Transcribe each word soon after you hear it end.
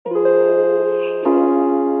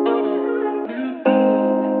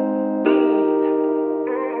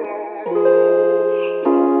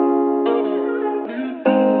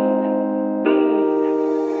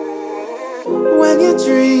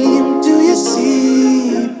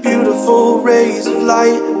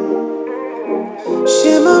light,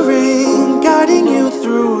 shimmering, guiding you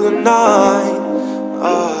through the night.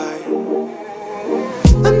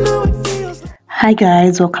 Hi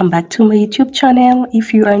guys, welcome back to my YouTube channel.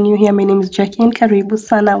 If you are new here, my name is Jackie and Karibu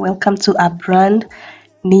Sana. Welcome to a brand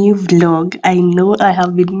new vlog. I know I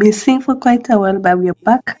have been missing for quite a while, but we're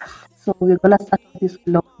back. So we're gonna start this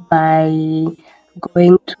vlog by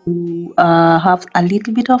going to have a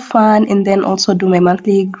little bit of fun and then also do my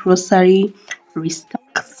monthly grocery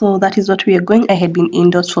restock. So that is what we are going. I had been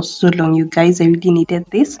indoors for so long, you guys. I really needed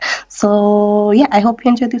this. So yeah, I hope you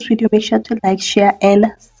enjoyed this video. Make sure to like, share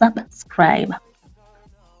and subscribe.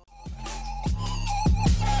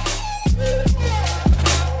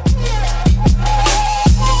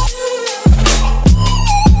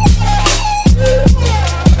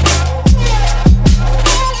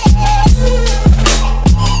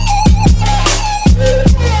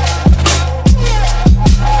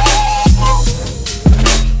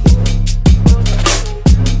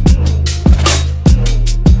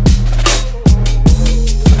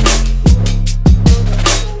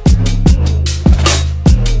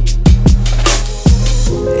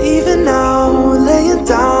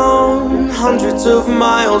 Hundreds of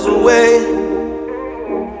miles away,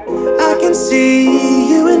 I can see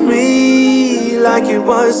you and me like it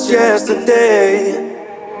was yesterday.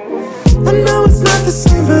 I know it's not the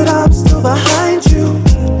same, but I'm still behind you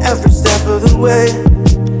every step of the way.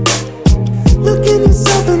 Look in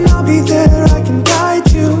yourself and I'll be there, I can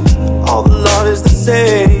guide you. All the love is the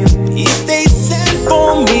same. If they send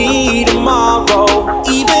for me tomorrow,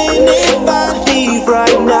 even if I leave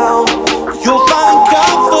right now, you'll find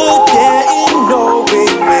comfort there in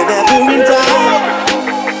knowing whenever in doubt,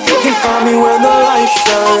 you can find me when the lights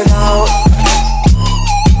turn out.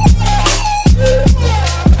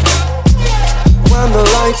 When the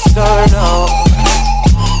lights turn out,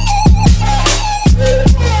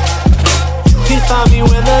 you can find me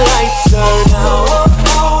when the lights turn out.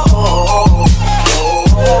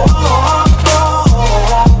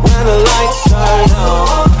 When the lights turn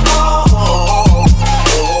out,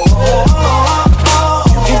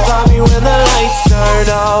 when the lights turn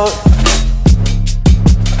out.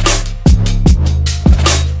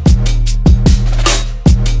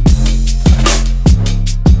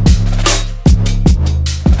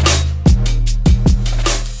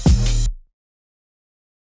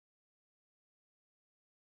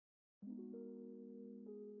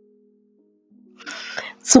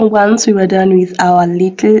 So once we were done with our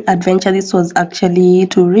little adventure, this was actually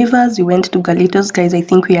to Rivers. We went to Galitos, guys. I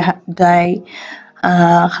think we had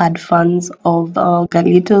fans of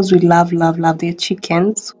Galitos. We love their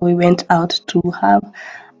chicken. So we went out to have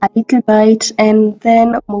a little bite and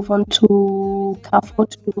then move on to Carrefour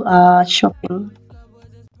to do shopping.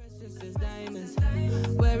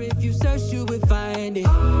 Where if you search you will find it.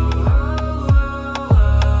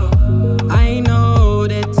 I know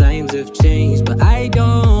that times have changed, but I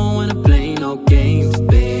don't wanna play no games,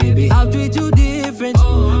 baby. I'll treat you different,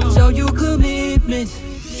 show you commitment.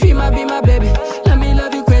 She might be my baby, let me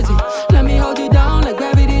love you crazy. Let me hold you down like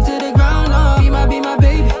gravity to the ground. Oh, be my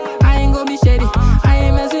baby, I ain't gonna be shady, I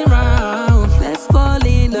ain't messing around. Let's fall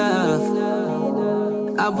in love,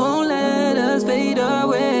 I won't let us fade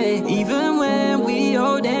away. Even when we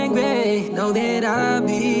old and gray, know that I'll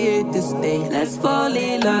be here to stay. Let's fall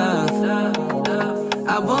in love,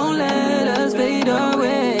 I won't let us fade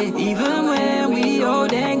away. Even when we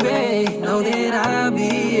old and gray, know that I'll be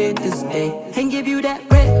here to stay. And give you that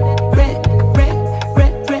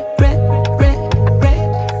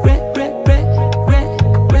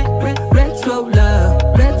retro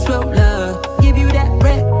love. Give you that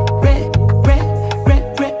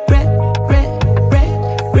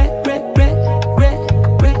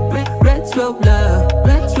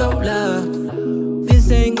retro love.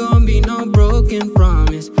 This ain't gonna be no broken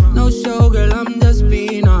promise. No show, girl, I'm just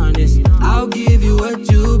being honest. I'll give you what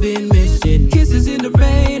you've been missing. Kisses in the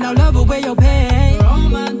rain, I'll love away your pain.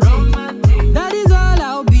 Romantic. That is all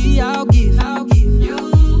I'll give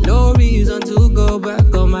you. No reason to go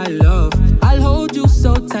back on my love. I'll hold you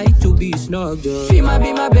so tight to be snug, girl. She might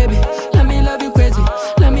be my baby, let me love you crazy.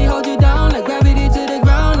 Let me hold you down like gravity to the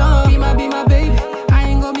ground. Oh, be my baby, I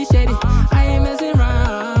ain't gonna be shady, I ain't messing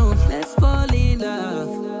around. Let's fall in love,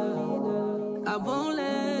 I won't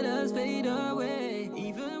let us fade away.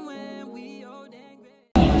 Even when we old and gray.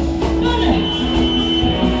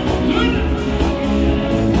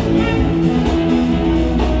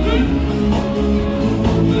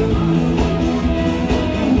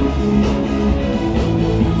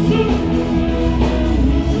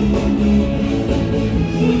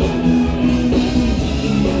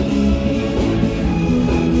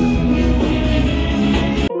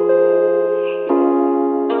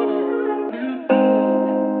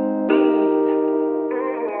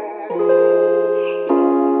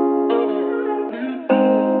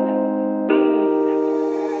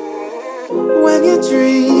 When you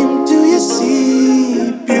dream, do you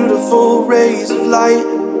see beautiful rays of light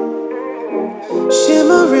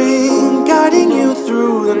shimmering, guiding you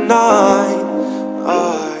through the night?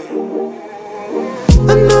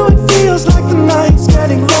 I know it feels like the night's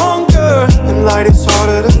getting longer and light is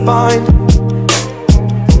harder to find.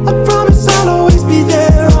 I promise I'll always be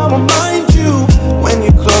there, I'll remind you when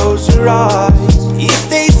you close your eyes. If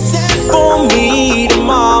they send for me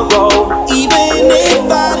tomorrow, even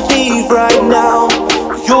if I leave right now,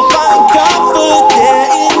 you'll find comfort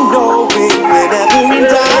there in knowing whenever in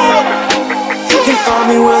doubt, you can find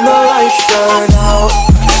me when the lights turn out.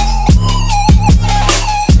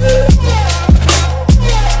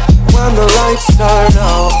 When the lights turn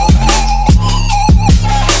out.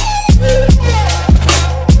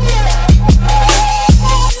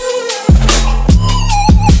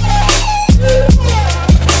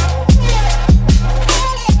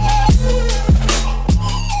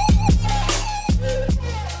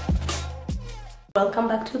 Welcome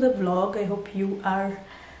back to the vlog. I hope you are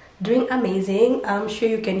doing amazing. I'm sure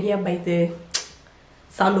you can hear by the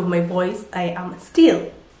sound of my voice, I am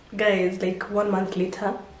still, guys, like 1 month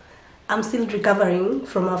later, I'm still recovering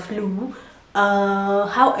from a flu.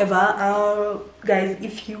 However, guys,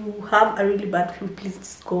 if you have a really bad flu, please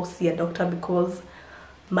just go see a doctor, because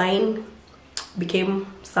mine became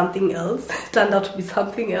something else. Turned out to be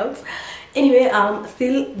something else. Anyway, I'm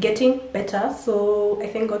still getting better, so I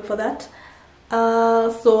thank God for that.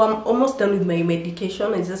 So I'm almost done with my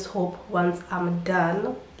medication. I just hope once I'm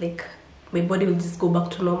done, like, my body will just go back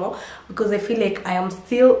to normal, because I feel like I am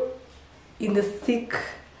still in the sick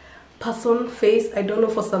person phase. I don't know,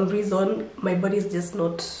 for some reason my body is just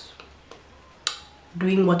not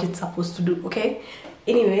doing what it's supposed to do. Okay,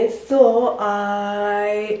 anyway, so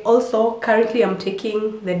I also currently am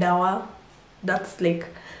taking the dawa, that's like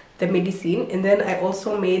the medicine, and then I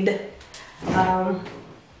also made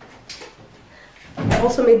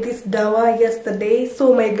this dawa yesterday.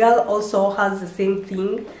 So my girl also has the same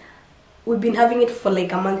thing. We've been having it for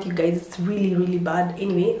like a month, you guys. It's really bad.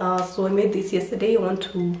 Anyway, so I made this yesterday. I want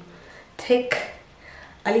to take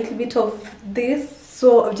a little bit of this,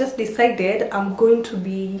 so I've just decided I'm going to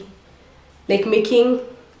be like making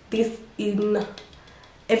this in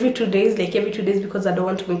every 2 days, like every 2 days, because I don't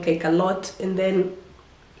want to make like a lot and then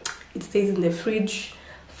it stays in the fridge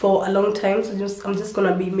for a long time. So I'm just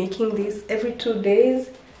gonna be making this every 2 days,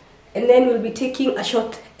 and then we'll be taking a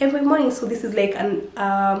shot every morning. So this is like an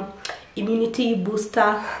immunity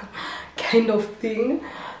booster kind of thing.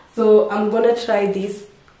 So I'm gonna try this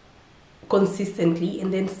consistently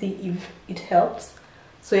and then see if it helps.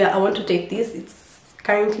 So yeah, I want to take this. It's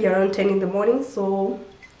currently around 10 in the morning, so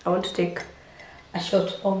I want to take a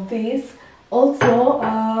shot of this. Also,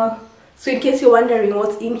 so in case you're wondering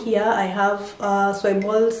what's in here, I have so I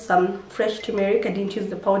boiled some fresh turmeric. I didn't use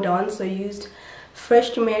the powder one, so I used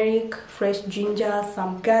fresh turmeric, fresh ginger,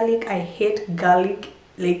 some garlic. I hate garlic,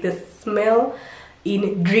 like the smell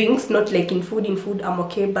in drinks, not like in food. In food I'm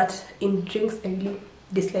okay, but in drinks I really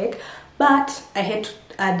dislike. But I had to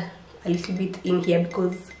add a little bit in here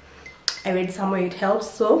because I read somewhere it helps.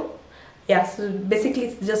 So yeah, so basically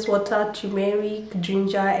it's just water, turmeric,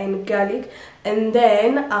 ginger and garlic. And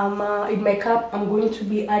then in my cup I'm going to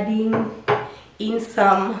be adding in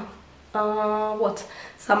some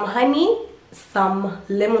some honey, some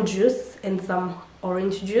lemon juice and some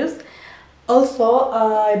orange juice. Also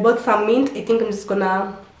I bought some mint. I think I'm just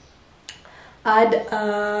gonna add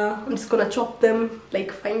I'm just gonna chop them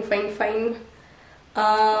like finely.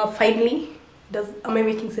 Am I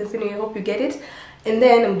making sense? Anyway, I hope you get it. And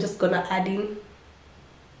then I'm just gonna add in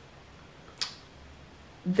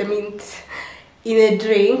the mint in a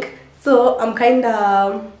drink. So I'm kind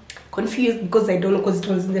of confused because I don't know, because it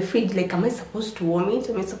was in the fridge. Like, am I supposed to warm it?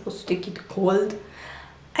 Am I supposed to take it cold?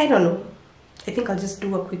 I don't know. I think I'll just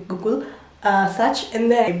do a quick Google search.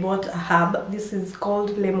 And then I bought a herb. This is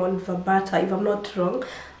called lemon verbata, if I'm not wrong.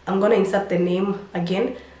 I'm gonna insert the name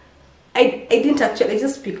again. I didn't actually, I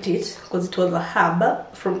just picked it because it was a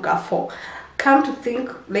herb from Carrefour. Come to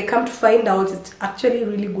find out, it's actually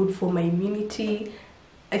really good for my immunity.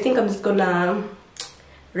 I think I'm just gonna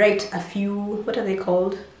write a few, what are they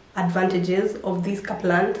called, advantages of this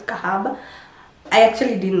plant, herb. I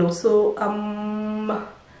actually didn't know. So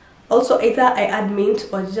also either I add mint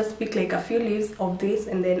or just pick like a few leaves of this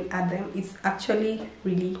and then add them. It's actually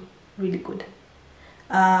really good.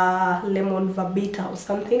 Lemon verbata or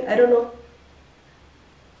something, I don't know.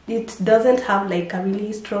 It doesn't have like a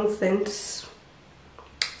really strong scent.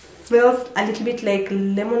 Smells a little bit like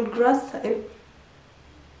lemongrass.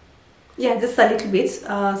 yeah, just a little bit.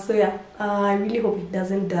 So yeah, I really hope it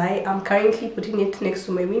doesn't die. I'm currently putting it next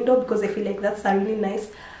to my window because I feel like that's a really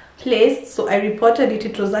nice place. So I reported it.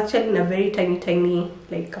 It was actually in a very tiny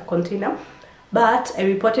like a container, but I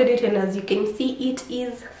reported it, and as you can see, it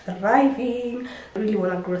is thriving. I really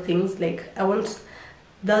want to grow things. Like I want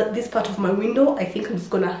this part of my window. I think I'm just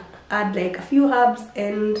gonna add like a few herbs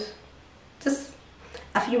and just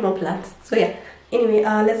a few more plants. So yeah, anyway,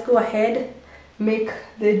 let's go ahead, make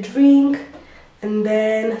the drink, and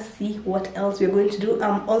then see what else we're going to do.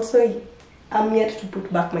 I'm yet to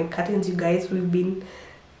put back my curtains, you guys. We've been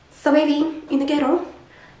surviving in the ghetto.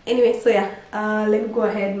 Anyway, so yeah, let me go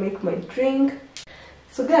ahead, make my drink.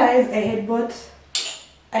 So guys, I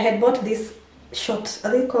had bought these shots.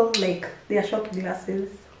 Are they called, like, they are shot glasses,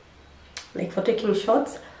 like for taking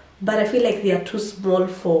shots, but I feel like they are too small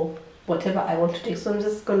for whatever I want to take. So I'm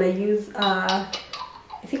just gonna use I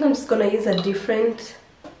think I'm just gonna use a different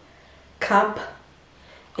cup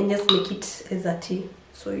and just make it as a tea.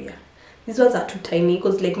 So yeah, these ones are too tiny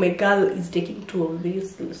because like my girl is taking 2 of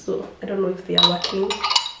these, so I don't know if they are working.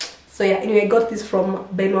 So yeah, anyway, I got this from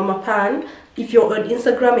Benoit Mapan. If you're on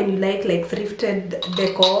Instagram and you like thrifted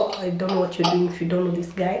decor, I don't know what you're doing if you don't know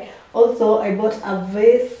this guy. Also, I bought a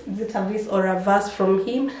vase. Is it a vase or a vase from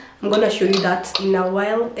him? I'm gonna show you that in a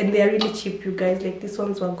while, and they are really cheap, you guys. Like these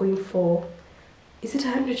ones were going for, is it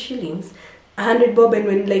 100 shillings? 100 bob, and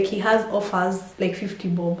when like he has offers, like 50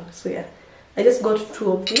 bob. So yeah, I just got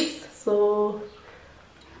 2 of these, so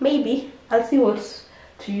maybe I'll see what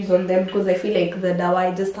to use on them, because I feel like the dawa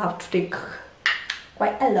I just have to take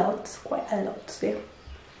quite a lot. So yeah.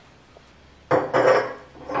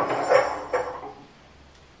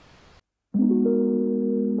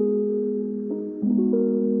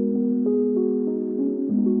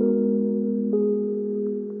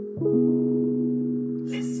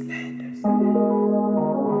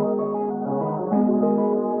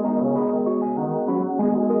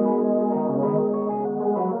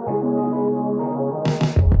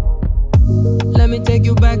 Let me take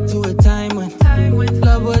you back to a time when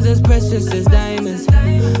love was as precious as diamonds,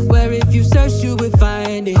 where if you search you would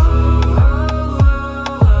find it.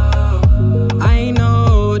 I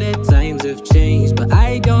know that times have changed, but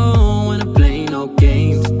I don't wanna play no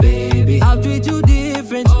games, baby. I'll treat you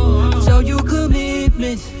different, show you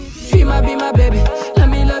commitment. She might be my baby, let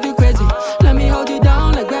me love you crazy, let me hold you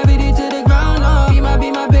down like gravity to the ground. Oh, be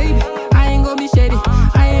my baby, I ain't gonna be shady,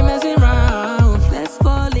 I ain't messing around. Let's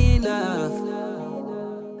fall in love.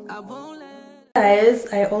 Guys,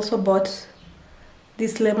 I also bought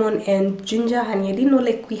this lemon and ginger honey. I didn't know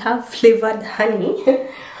like we have flavored honey. I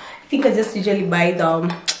think I just usually buy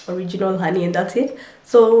the original honey and that's it.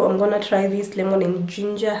 So I'm gonna try this lemon and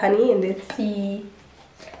ginger honey and let's see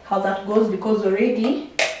how that goes, because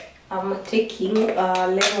already I'm taking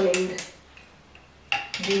lemon and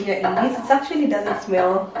ginger in this. It actually doesn't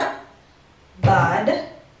smell bad.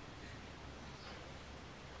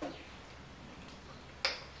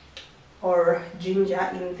 Or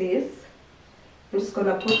ginger in this. I'm just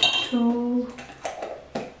gonna put 2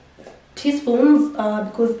 teaspoons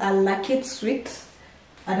because I like it sweet.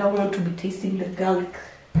 I don't want to be tasting the garlic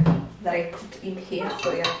that I put in here,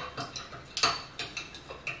 so yeah.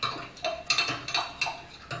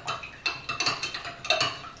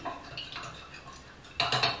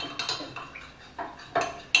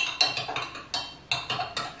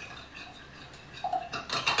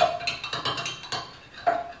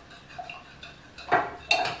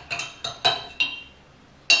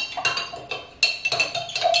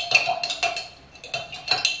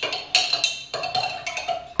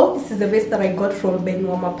 This is the vase that I got from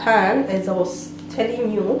Benoit Mapan, as I was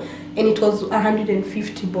telling you, and it was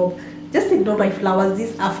 150 bob. Just ignore my flowers,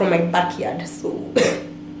 these are from my backyard, so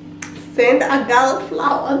send a girl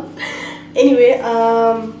flowers. Anyway,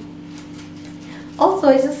 also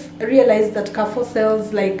I just realized that Carrefour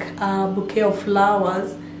sells like a bouquet of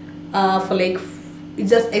flowers for like, it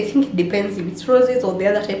just, I think it depends if it's roses or the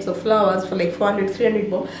other types of flowers, for like 400, 300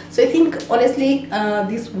 bob. So I think honestly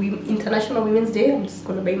this International Women's Day, I'm just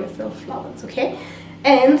gonna buy myself flowers, okay?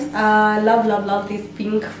 And love these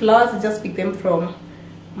pink flowers. I just picked them from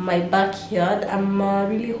my backyard. I'm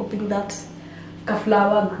really hoping that a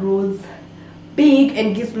flower grows big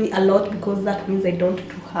and gives me a lot, because that means I don't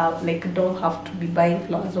have to be buying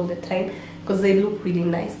flowers all the time, because they look really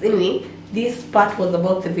nice. Anyway, this part was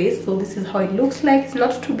about the vase, so this is how it looks like. It's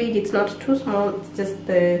not too big, it's not too small, it's just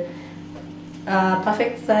the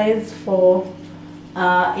perfect size for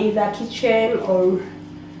either kitchen or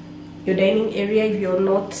your dining area. If you're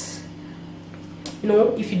not, you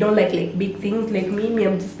know, if you don't like big things like me,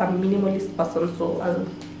 I'm just a minimalist person, so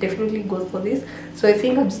definitely goes for this. So I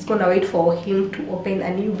think I'm just gonna wait for him to open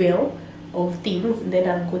a new bale of things, and then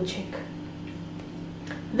I'll go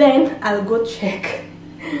check.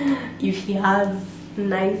 If he has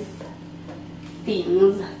nice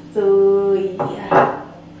things. So yeah.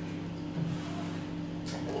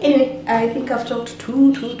 Anyway, I think I've talked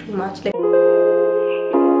too much.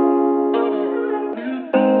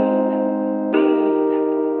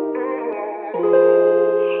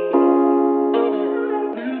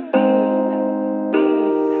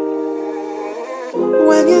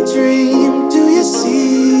 When you dream, do you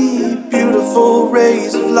see beautiful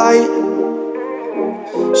rays of light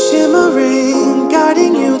shimmering,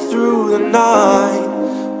 guiding you through the night?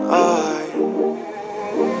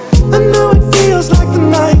 I know it feels like the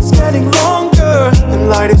night's getting longer and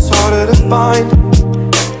light is harder to find.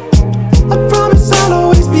 I promise I'll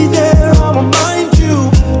always be there, I'll remind you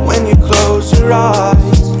when you close your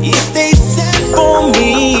eyes. If they send for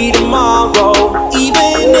me tomorrow,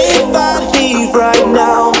 even if I leave right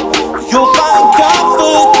now, you'll find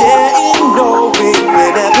comfort there in knowing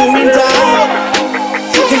whenever in doubt,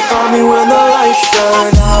 you can find me when the lights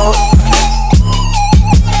turn out.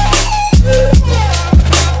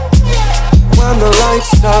 When the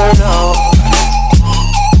lights turn out.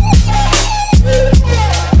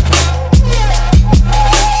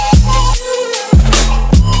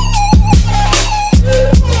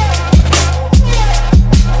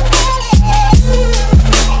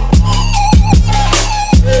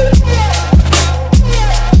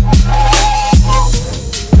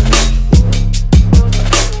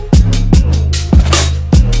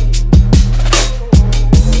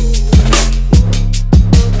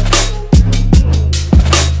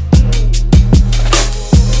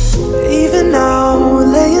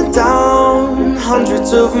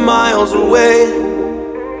 Hundreds of miles away,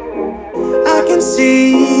 I can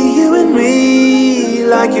see you and me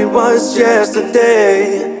like it was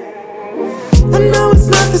yesterday. I know it's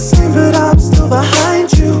not the same, but I'm still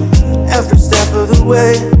behind you every step of the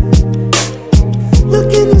way.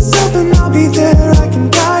 Look in yourself and I'll be there, I can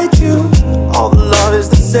guide you. All the love is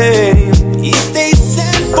the same. If they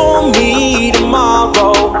send for me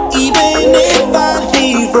tomorrow, even if I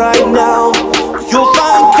leave right now, you'll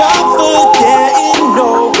find comfort there in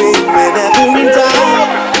knowing whenever in doubt,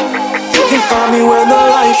 you can find me when the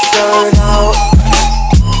lights turn out.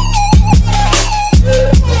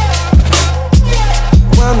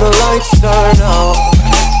 When the lights turn out,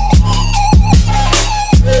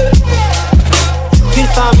 you can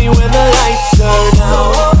find me when the lights turn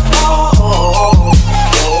out.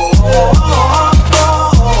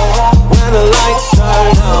 When the lights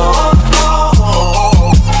turn out,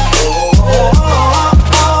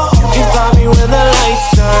 when the lights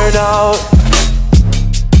turn out.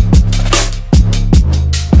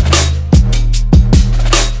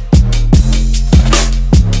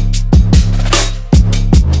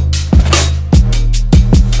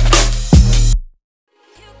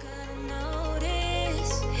 You gotta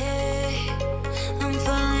notice, hey, I'm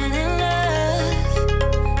falling in love,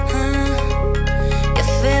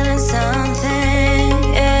 you're feeling something,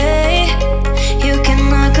 hey, you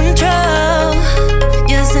cannot control,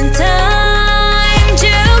 just in time.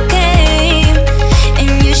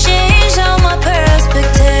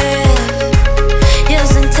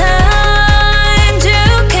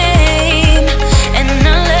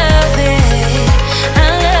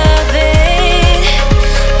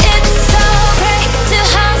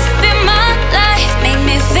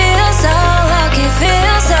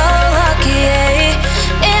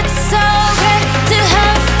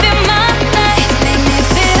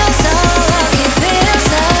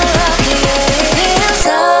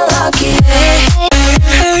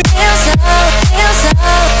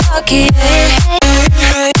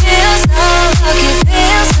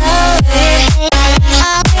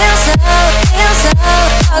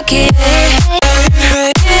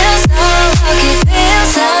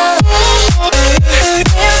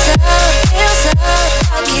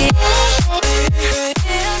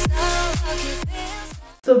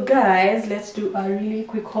 So guys, let's do a really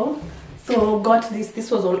quick haul. So got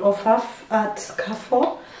this was on offer at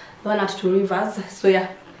Carrefour, the one at 2 Rivers. So yeah,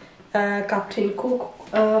 Captain Cook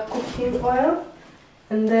cooking oil,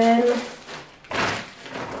 and then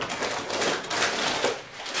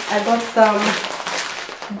I got some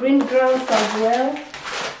green grass as well,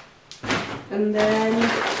 and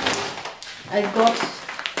then I got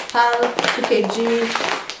 2 kg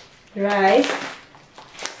rice.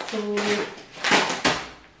 So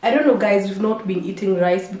I don't know guys, we've not been eating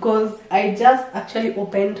rice because I just actually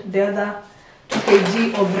opened the other 2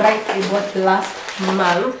 kg of rice I bought last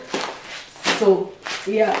month. So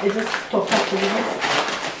yeah, I just stocked up with this.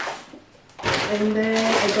 And then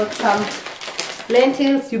I got some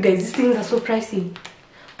lentils. You guys, these things are so pricey.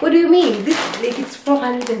 What do you mean? This, like, it's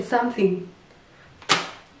 400 and something.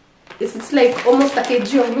 It's like almost a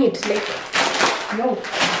kg of meat. Like, no.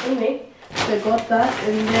 Anyway, so I got that,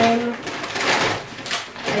 and then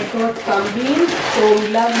I got some beans. So we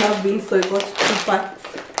love beans, so I got 2 packs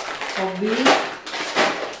of beans.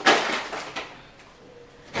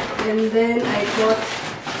 And then I got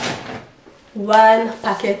 1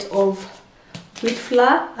 packet of wheat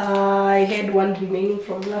flour. I had 1 remaining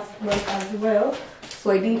from last month as well, so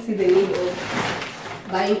I didn't see the need of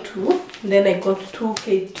buying 2. Then I got 2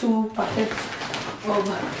 packets of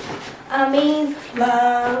maize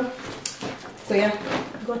flour. So yeah,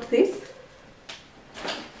 got this.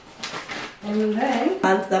 And then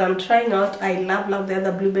ones that I'm trying out, I love the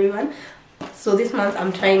other blueberry one. So this month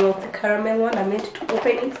I'm trying out the caramel one. I meant to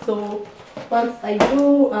open it, so once I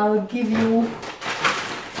do, I'll give you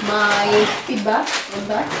my feedback on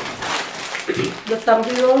that. Got some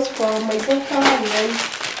heroes for my daughter, and then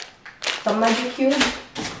some magic cubes,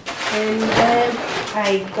 and then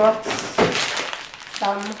I got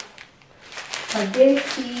some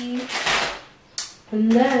spaghetti,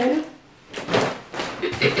 and then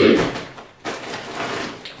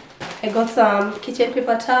I got some kitchen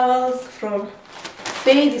paper towels from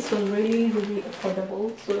Faye. This was really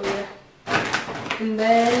affordable, so yeah. And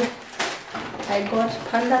then I got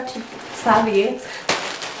panda serviettes,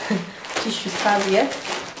 tissue serviettes.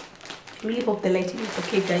 I really hope the lighting is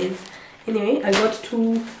okay, guys. Anyway, I got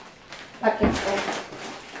 2 packets of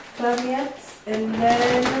serviettes, and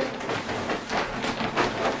then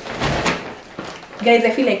guys,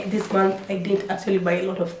 I feel like this month I didn't actually buy a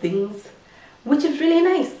lot of things, which is really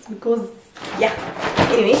nice because yeah.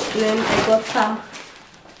 Anyway, then I got some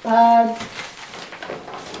pads,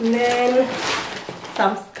 and then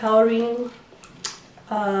some scouring,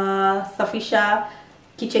 Sufficient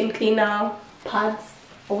kitchen cleaner pads,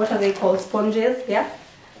 or what are they called, sponges, yeah,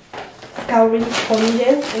 scouring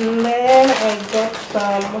sponges. And then I got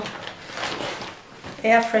some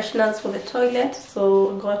air fresheners for the toilet.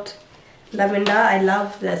 So I got lavender. I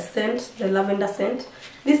love the scent, the lavender scent.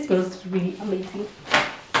 This smells really amazing.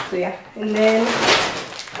 So yeah, and then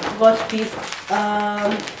got this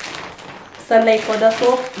sunlight powder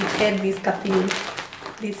soap. It had this caffeine,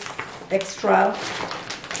 this extra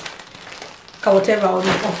whatever on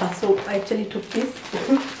offer, so I actually took this.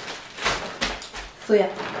 So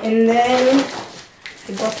yeah, and then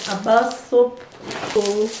I got a bar soap, so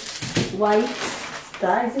white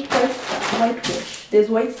star, is it white star? Whitewash. There's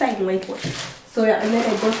white star and whitewash. So yeah, and then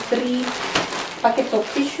I got 3 packets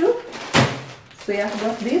of tissue. So yeah, I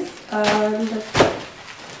got this,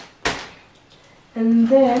 and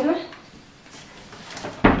then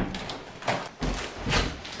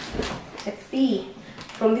let's see.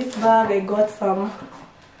 From this bag I got some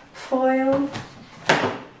foil,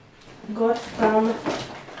 got some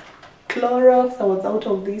Clorox. I was out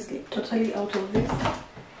of this, like totally out of this.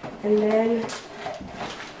 And then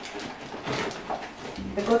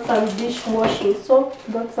I got some dishwashing soap,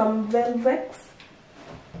 got some Velvex.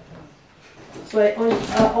 So I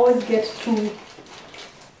always get 2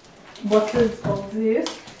 bottles of this.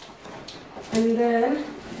 And then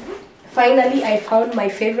finally I found my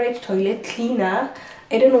favorite toilet cleaner.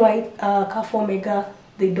 I don't know why Carrefour Mega,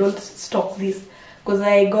 they don't stock this, because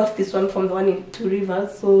I got this one from the one in 2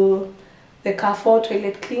 Rivers. So the Carrefour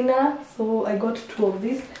toilet cleaner, so I got 2 of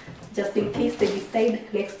these just in case they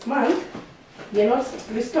decide next month they're not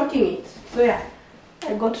restocking it. So yeah,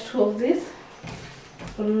 I got 2 of this.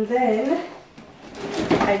 And then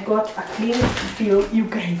I got a clean feel. You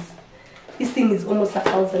guys, this thing is almost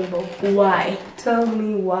 1,000 bob. Why? Tell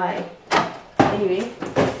me why. Anyway,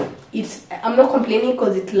 I'm not complaining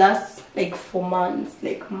because it lasts like for months,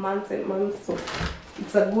 like months and months, so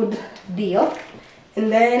it's a good deal. And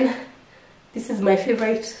then this is my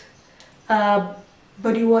favorite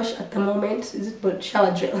body wash at the moment. Is it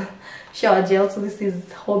shower gel? Shower gel. So this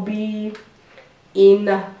is Hobby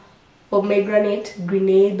in pomegranate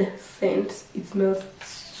grenade scent. It smells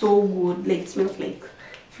so good, like it smells like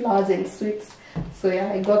flowers and sweets. So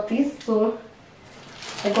yeah, I got this. So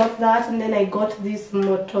I got that, and then I got this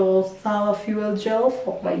Motor Sour Fuel Gel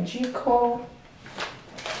for my G-Core.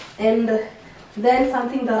 And then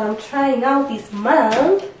something that I'm trying out this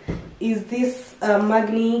month is this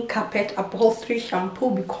Magni Carpet Upholstery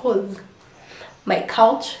Shampoo, because my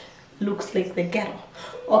couch looks like the ghetto.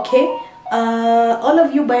 Okay, all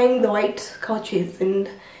of you buying the white couches and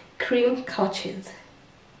cream couches,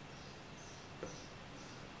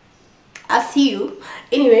 I see you.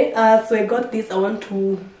 Anyway, so I got this. I want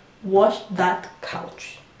to wash that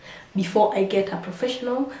couch before I get a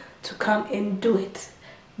professional to come and do it,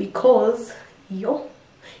 because yo,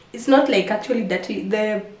 it's not like actually dirty.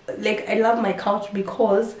 Like I love my couch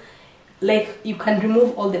because like you can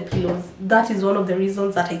remove all the pillows. That is one of the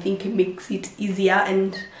reasons that I think it makes it easier,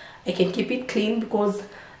 and I can keep it clean because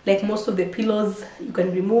like most of the pillows you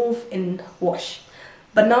can remove and wash.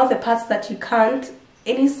 But now the parts that you can't,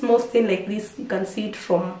 any small stain like this, you can see it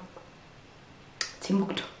from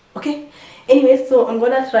Timbuktu. Okay, anyway, so I'm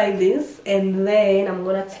gonna try this and then I'm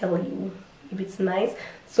gonna tell you if it's nice.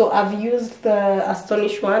 So I've used the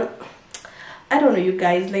Astonish one. I don't know, you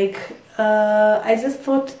guys, like I just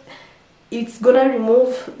thought it's gonna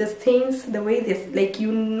remove the stains the way this, like,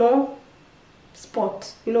 you know,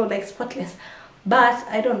 spot, you know, like spotless. But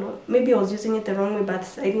I don't know, maybe I was using it the wrong way,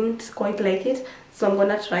 but I didn't quite like it. So I'm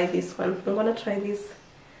gonna try this one. I'm gonna try this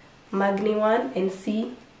Magni one and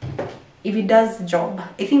see if it does the job.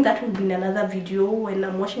 I think that will be in another video when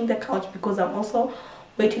I'm washing the couch, because I'm also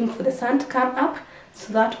waiting for the sun to come up,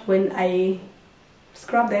 so that when I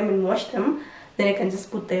scrub them and wash them, then I can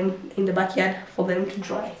just put them in the backyard for them to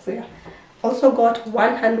dry. So yeah, also got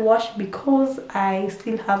one hand wash because I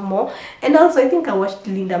still have more. And also I think I watched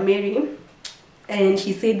Linda Mary, and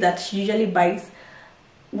she said that she usually buys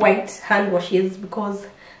white hand washes because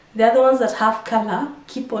the other ones that have color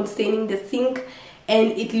keep on staining the sink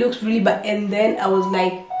and it looks really bad. And then I was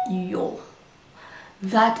like, yo,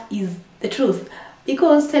 that is the truth.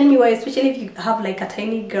 Because tell me why, especially if you have like a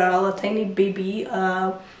tiny girl, a tiny baby,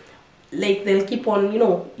 like they'll keep on, you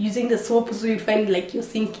know, using the soap, so you find like your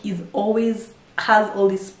sink is always has all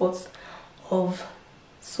these spots of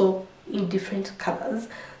soap in different colors.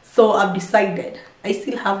 So I've decided, I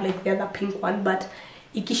still have like the other pink one, but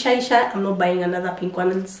ikishaisha, I'm not buying another pink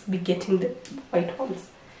one. I'll just be getting the white ones.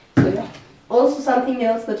 So yeah. Also something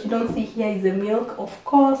else that you don't see here is the milk, of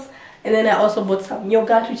course. And then I also bought some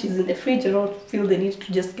yogurt, which is in the fridge. I don't feel the need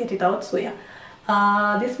to just get it out. So yeah,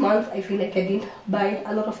 this month I feel like I didn't buy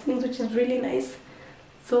a lot of things, which is really nice.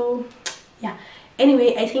 So yeah,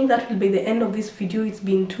 anyway, I think that will be the end of this video. It's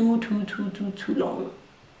been too long.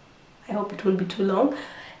 I hope it won't be too long,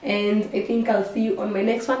 and I think I'll see you on my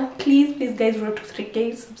next one. Please guys, road to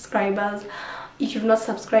 3K subscribers. If you've not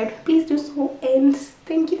subscribed, please do so, and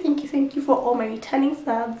thank you for all my returning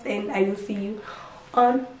subs, and I will see you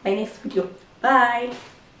on my next video. Bye.